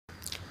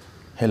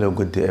Hello,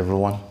 good day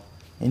everyone.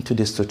 In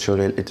today's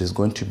tutorial, it is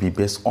going to be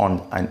based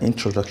on an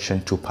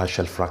introduction to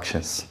partial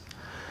fractions.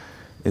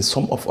 In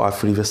some of our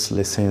previous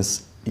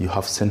lessons, you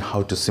have seen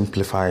how to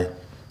simplify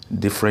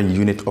different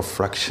units of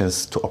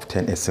fractions to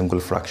obtain a single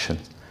fraction.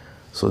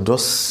 So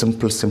those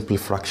simple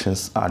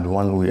fractions are the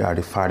one we are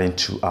referring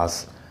to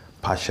as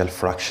partial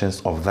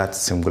fractions of that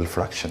single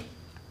fraction.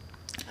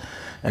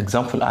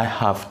 Example, I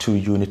have two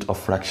units of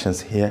fractions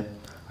here,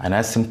 and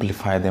I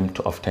simplify them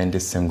to obtain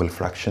this single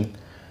fraction.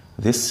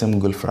 This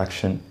single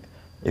fraction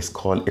is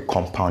called a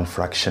compound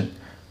fraction,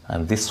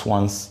 and these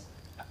ones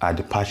are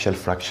the partial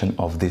fraction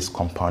of this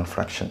compound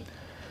fraction.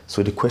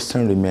 So the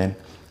question remains,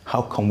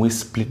 how can we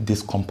split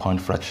this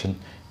compound fraction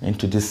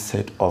into this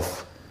set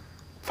of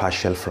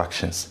partial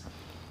fractions?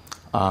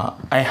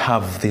 I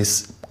have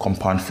this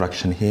compound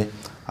fraction here,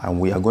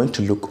 and we are going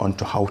to look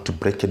onto how to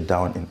break it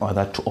down in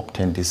order to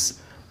obtain these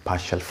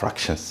partial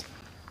fractions.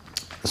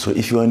 So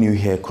if you are new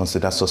here,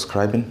 consider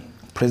subscribing.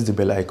 Press the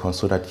bell icon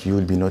so that you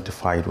will be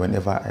notified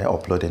whenever I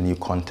upload a new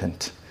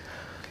content.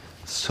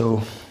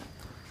 So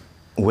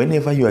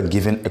whenever you are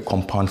given a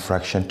compound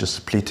fraction to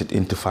split it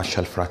into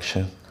partial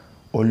fractions,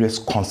 always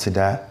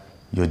consider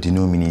your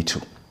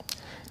denominator.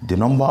 The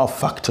number of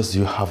factors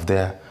you have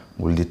there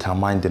will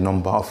determine the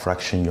number of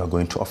fractions you are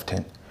going to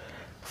obtain.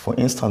 For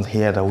instance,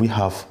 here that we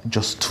have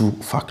just two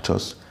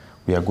factors,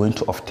 we are going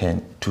to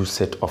obtain two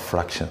sets of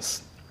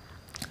fractions.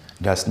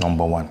 That's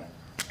number one.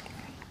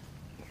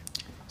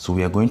 So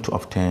we are going to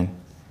obtain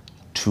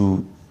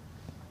two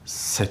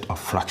sets of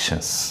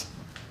fractions.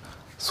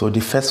 So the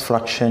first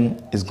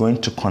fraction is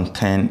going to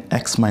contain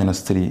x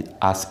minus 3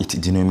 as its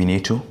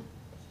denominator,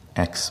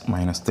 x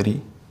minus 3,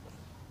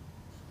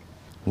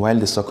 while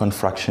the second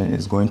fraction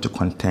is going to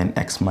contain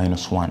x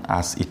minus 1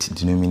 as its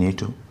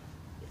denominator,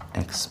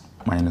 x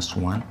minus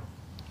 1.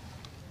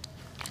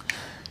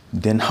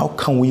 Then how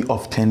can we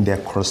obtain their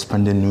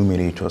corresponding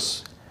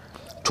numerators?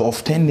 To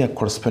obtain their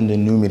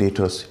corresponding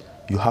numerators,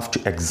 you have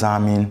to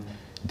examine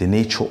the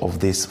nature of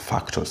these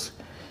factors.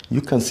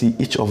 You can see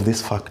each of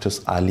these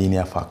factors are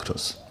linear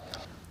factors.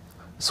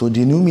 So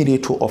the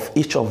numerator of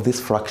each of these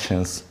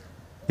fractions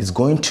is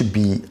going to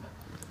be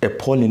a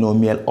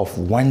polynomial of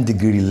 1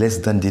 degree less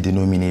than the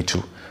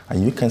denominator.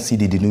 And you can see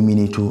the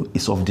denominator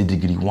is of the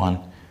degree 1.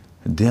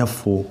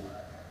 Therefore,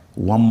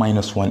 1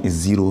 minus 1 is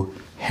 0.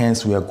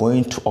 Hence, we are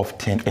going to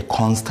obtain a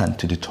constant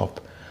to the top.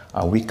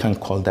 And we can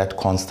call that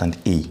constant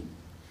A.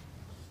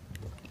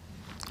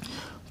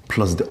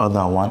 Plus the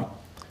other one,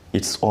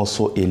 it's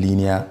also a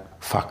linear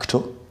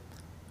factor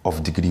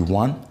of degree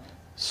 1.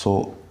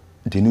 So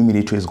the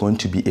numerator is going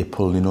to be a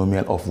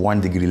polynomial of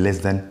 1 degree less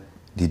than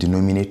the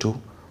denominator.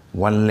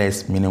 1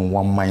 less meaning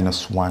 1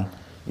 minus 1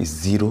 is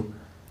 0.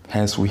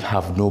 Hence we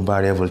have no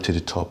variable to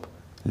the top,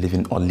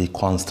 leaving only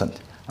constant,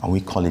 and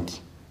we call it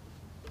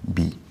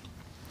B.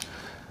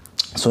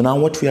 So now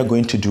what we are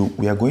going to do,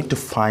 we are going to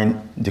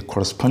find the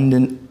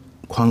corresponding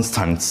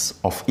constants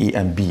of A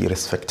and B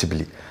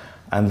respectively.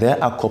 And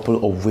there are a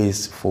couple of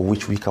ways for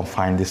which we can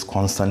find this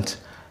constant.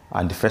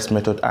 And the first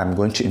method I'm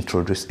going to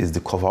introduce is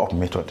the cover-up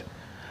method.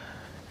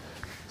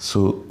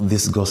 So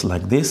this goes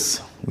like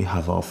this. We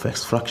have our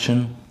first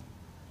fraction,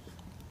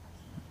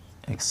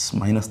 x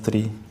minus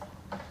 3.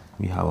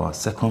 We have our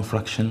second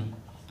fraction,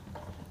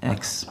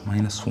 x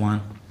minus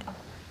 1.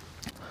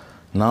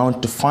 Now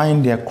to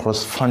find their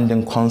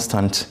corresponding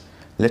constant,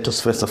 let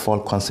us first of all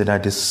consider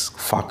this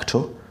factor,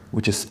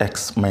 which is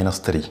x minus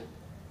 3.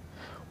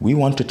 We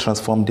want to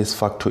transform this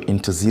factor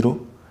into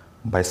 0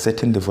 by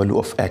setting the value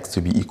of x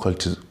to be equal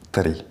to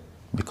 3,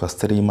 because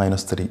 3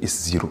 minus 3 is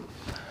 0.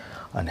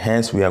 And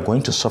hence we are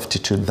going to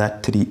substitute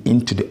that 3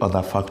 into the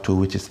other factor,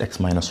 which is x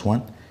minus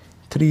 1.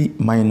 3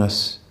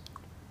 minus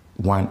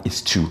 1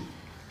 is 2.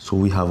 So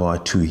we have our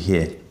 2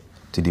 here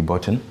to the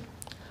bottom.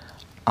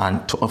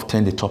 And to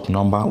obtain the top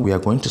number, we are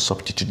going to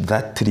substitute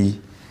that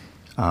 3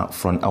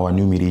 from our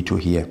numerator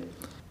here.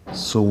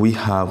 So we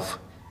have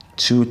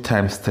 2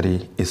 times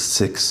 3 is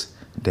 6.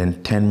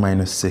 Then 10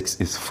 minus 6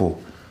 is 4.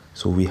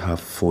 So we have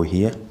 4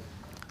 here.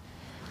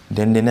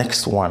 Then the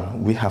next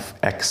one, we have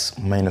x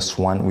minus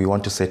 1. We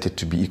want to set it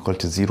to be equal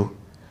to 0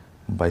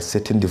 by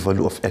setting the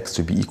value of x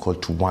to be equal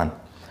to 1.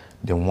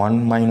 Then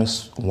 1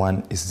 minus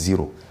 1 is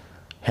 0.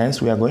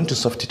 Hence, we are going to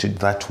substitute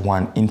that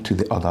 1 into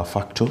the other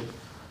factor.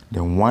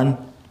 Then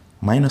 1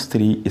 minus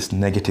 3 is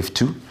negative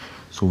 2.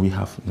 So we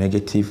have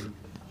negative,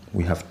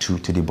 we have 2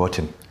 to the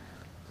bottom.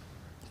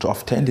 To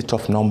obtain the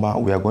top number,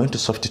 we are going to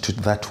substitute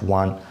that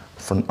 1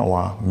 from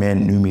our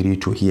main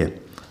numerator here.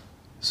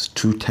 So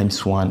 2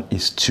 times 1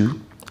 is 2.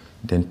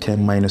 Then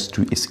 10 minus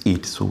 2 is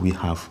 8. So we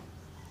have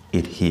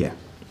 8 here.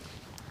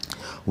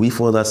 We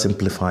further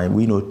simplify.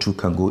 We know 2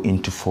 can go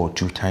into 4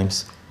 2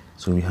 times.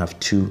 So we have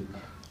 2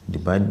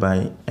 divided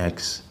by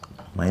x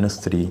minus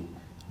 3,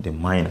 the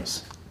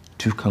minus.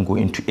 2 can go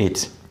into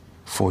 8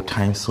 4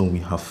 times. So we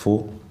have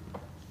 4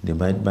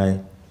 divided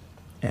by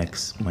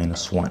x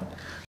minus 1.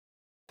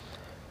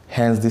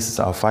 Hence, this is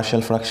our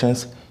partial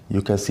fractions.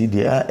 You can see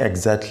they are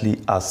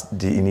exactly as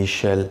the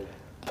initial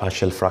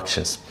partial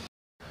fractions.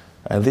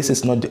 And this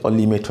is not the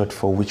only method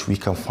for which we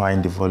can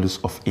find the values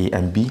of a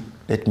and b.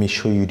 Let me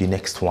show you the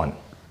next one.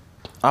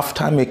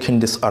 After making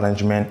this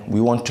arrangement,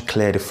 we want to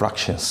clear the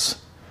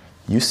fractions.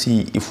 You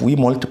see, if we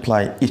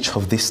multiply each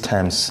of these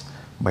terms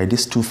by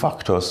these two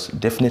factors,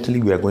 definitely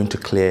we are going to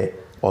clear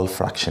all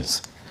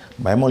fractions.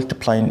 By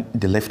multiplying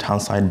the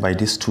left-hand side by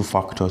these two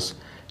factors,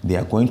 they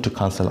are going to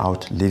cancel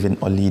out, leaving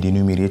only the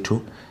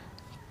numerator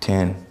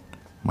 10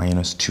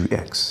 minus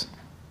 2x.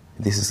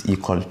 This is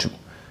equal to,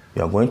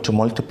 we are going to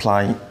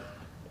multiply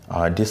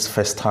this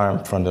first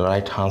term from the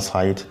right-hand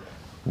side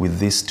with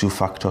these two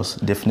factors.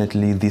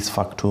 Definitely this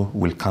factor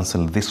will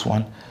cancel this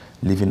one,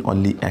 leaving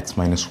only x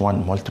minus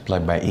 1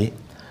 multiplied by a.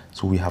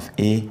 So we have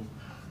a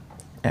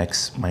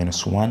x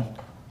minus 1,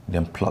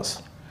 then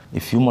plus.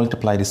 If you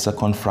multiply the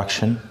second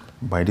fraction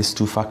by these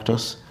two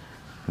factors,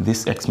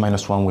 this x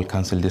minus 1 will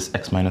cancel this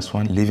x minus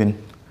 1, leaving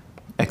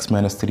x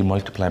minus 3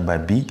 multiplied by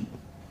b.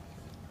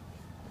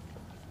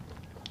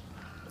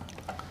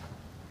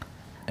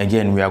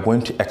 Again, we are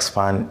going to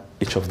expand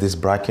each of these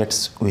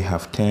brackets. We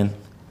have 10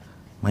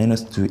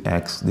 minus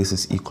 2x. This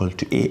is equal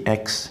to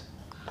ax.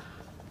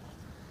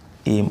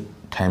 A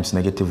times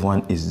negative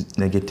 1 is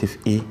negative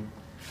a.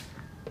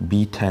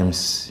 B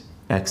times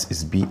x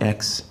is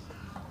bx.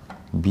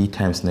 B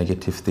times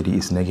negative 3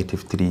 is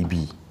negative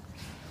 3b.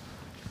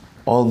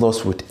 All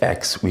those with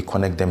x, we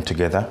connect them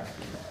together.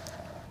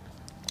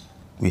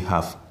 We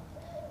have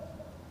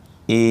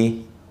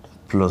a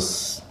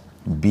plus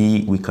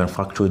b, we can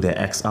factor the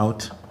x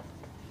out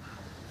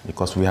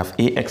because we have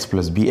ax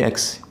plus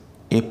bx,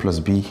 a plus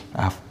b,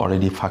 I have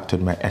already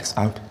factored my x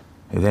out.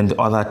 And then the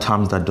other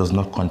terms that does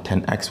not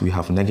contain x, we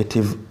have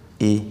negative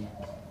a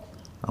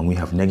and we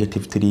have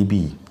negative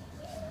 3b.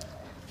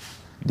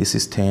 This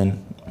is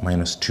 10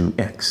 minus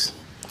 2x.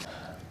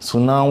 So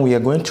now we are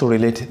going to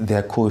relate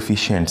their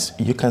coefficients.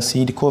 You can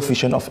see the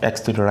coefficient of x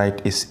to the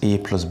right is a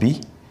plus b,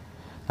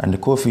 and the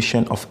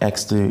coefficient of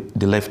x to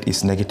the left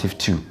is negative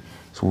 2.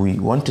 So we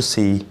want to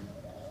say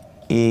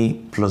a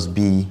plus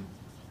b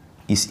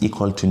is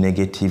equal to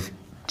negative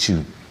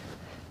 2.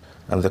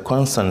 And the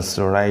constants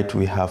to the right,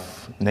 we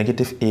have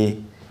negative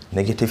a,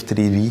 negative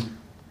 3b,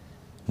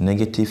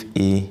 negative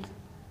a,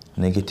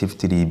 negative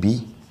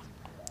 3b.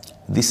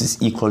 This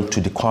is equal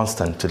to the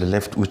constant to the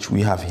left, which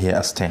we have here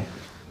as 10.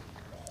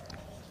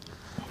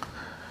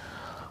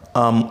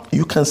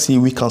 You can see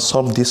we can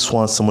solve this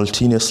one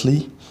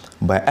simultaneously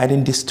by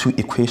adding these two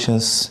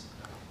equations.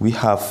 We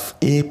have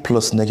a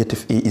plus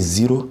negative a is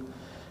 0,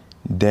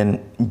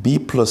 then b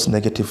plus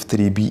negative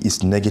 3b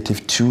is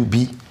negative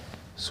 2b.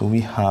 So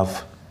we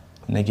have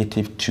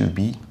negative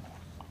 2b.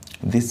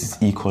 This is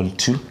equal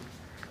to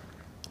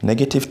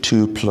negative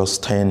 2 plus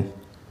 10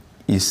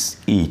 is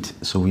 8.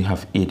 So we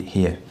have 8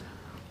 here.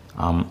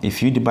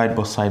 If you divide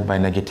both sides by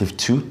negative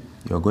 2,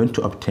 you're going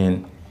to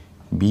obtain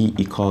b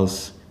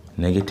equals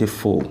negative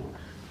 4.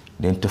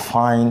 Then to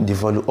find the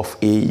value of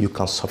a, you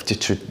can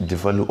substitute the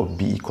value of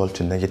b equal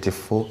to negative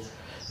 4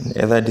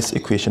 in either this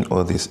equation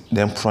or this.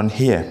 Then from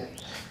here,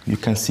 you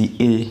can see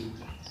a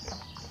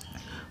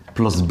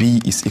plus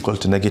b is equal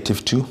to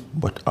negative 2,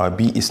 but our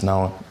b is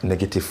now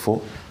negative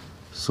 4.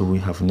 So we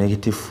have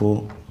negative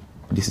 4.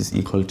 This is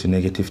equal to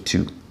negative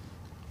 2.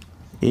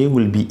 A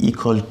will be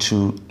equal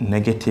to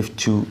negative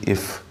 2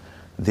 if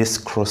this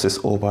crosses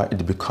over,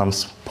 it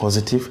becomes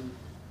positive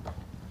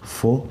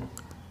 4.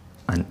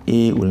 And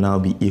a will now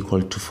be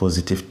equal to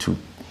positive 2.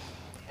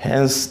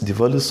 Hence, the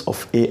values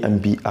of a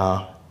and b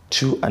are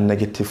 2 and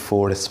negative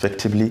 4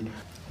 respectively,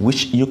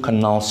 which you can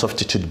now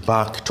substitute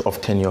back to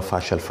obtain your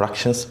partial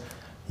fractions.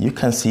 You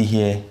can see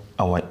here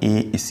our a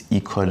is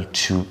equal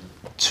to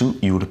 2.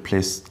 You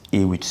replace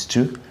a with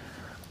 2.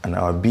 And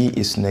our b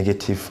is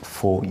negative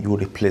 4. You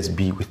replace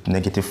b with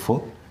negative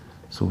 4.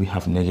 So we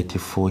have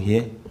negative 4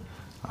 here.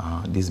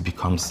 This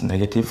becomes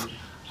negative.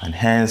 And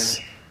hence,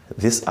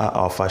 these are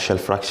our partial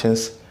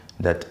fractions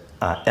that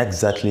are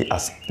exactly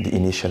as the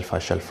initial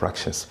partial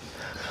fractions.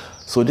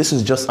 So this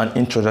is just an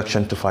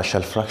introduction to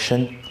partial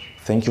fraction.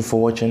 Thank you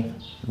for watching.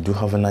 Do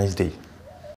have a nice day.